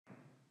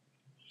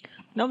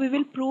Now we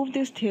will prove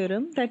this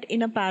theorem that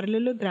in a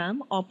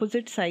parallelogram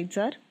opposite sides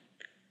are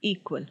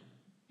equal.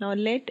 Now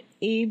let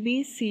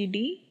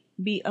ABCD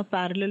be a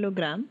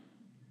parallelogram.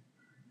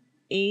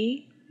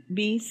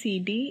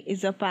 ABCD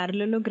is a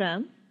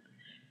parallelogram,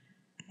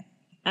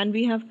 and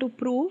we have to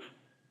prove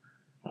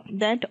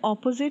that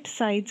opposite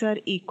sides are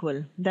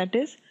equal. That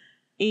is,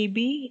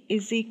 AB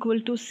is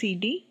equal to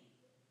CD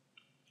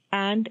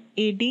and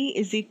AD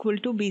is equal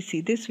to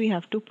BC. This we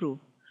have to prove.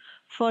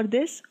 For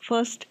this,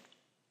 first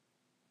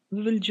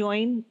we will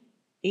join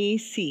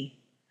AC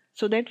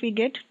so that we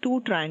get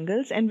two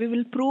triangles, and we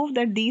will prove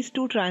that these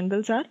two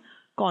triangles are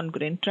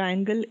congruent.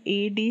 Triangle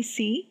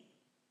ADC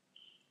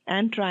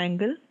and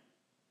triangle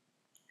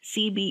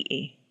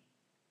CBA.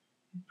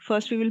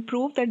 First we will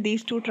prove that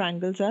these two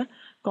triangles are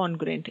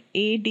congruent,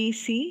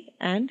 ADC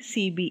and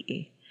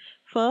CBA.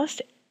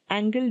 First,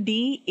 angle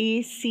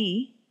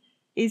DAC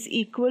is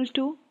equal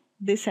to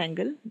this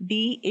angle.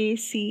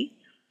 DAC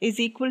is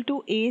equal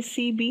to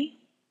ACB.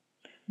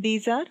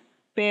 These are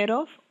pair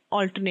of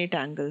alternate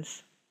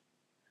angles.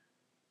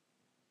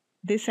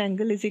 This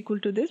angle is equal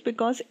to this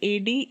because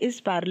AD is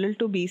parallel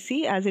to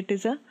BC as it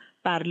is a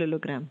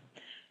parallelogram.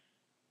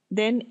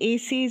 Then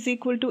AC is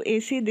equal to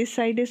AC. This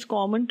side is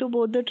common to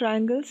both the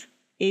triangles.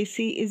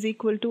 AC is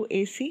equal to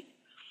AC.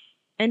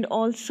 And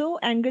also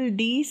angle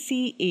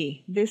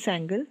DCA, this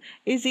angle,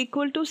 is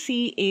equal to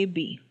CAB.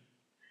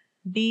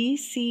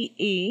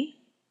 DCA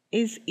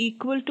is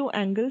equal to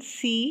angle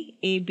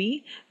CAB.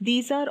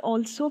 These are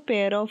also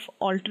pair of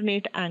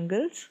alternate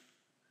angles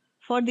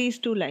for these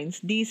two lines.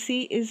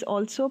 DC is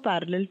also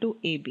parallel to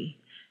AB.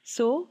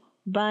 So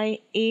by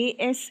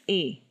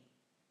ASA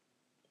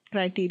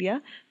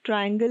criteria,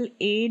 triangle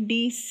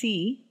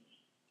ADC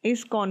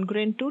is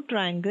congruent to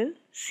triangle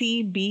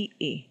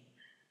CBA.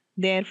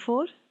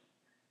 Therefore,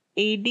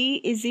 AD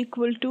is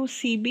equal to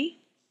CB,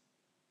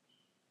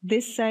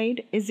 this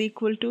side is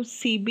equal to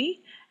CB,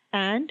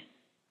 and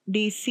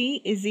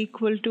DC is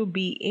equal to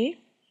BA.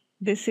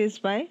 This is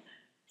by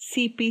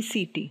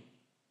CPCT.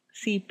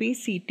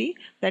 CPCT,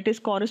 that is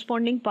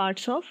corresponding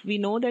parts of, we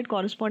know that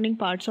corresponding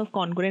parts of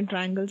congruent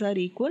triangles are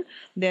equal.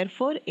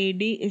 Therefore,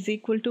 AD is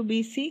equal to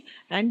BC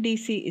and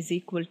DC is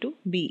equal to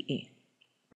BA.